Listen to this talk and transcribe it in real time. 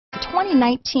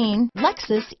2019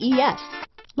 Lexus ES.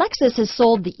 Lexus has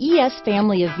sold the ES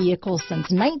family of vehicles since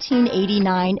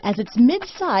 1989 as its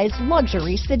mid-size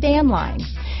luxury sedan line.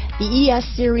 The ES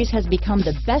series has become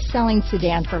the best-selling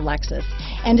sedan for Lexus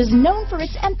and is known for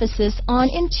its emphasis on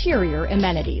interior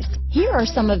amenities. Here are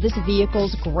some of this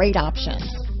vehicle's great options: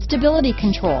 stability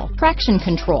control, traction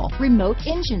control, remote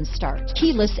engine start,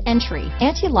 keyless entry,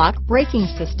 anti-lock braking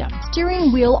system,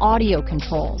 steering wheel audio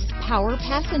controls, power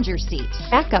passenger seat,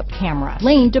 backup camera,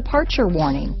 lane departure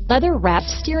warning, leather-wrapped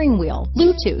steering wheel,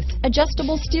 Bluetooth,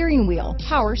 adjustable steering wheel,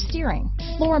 power steering,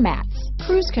 floor mats,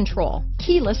 cruise control,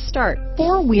 keyless start,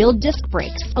 four-wheel disc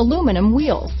brakes, aluminum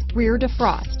wheels, rear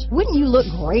defrost. Wouldn't you look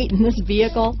great in this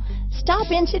vehicle?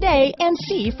 Stop in today and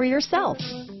see for yourself.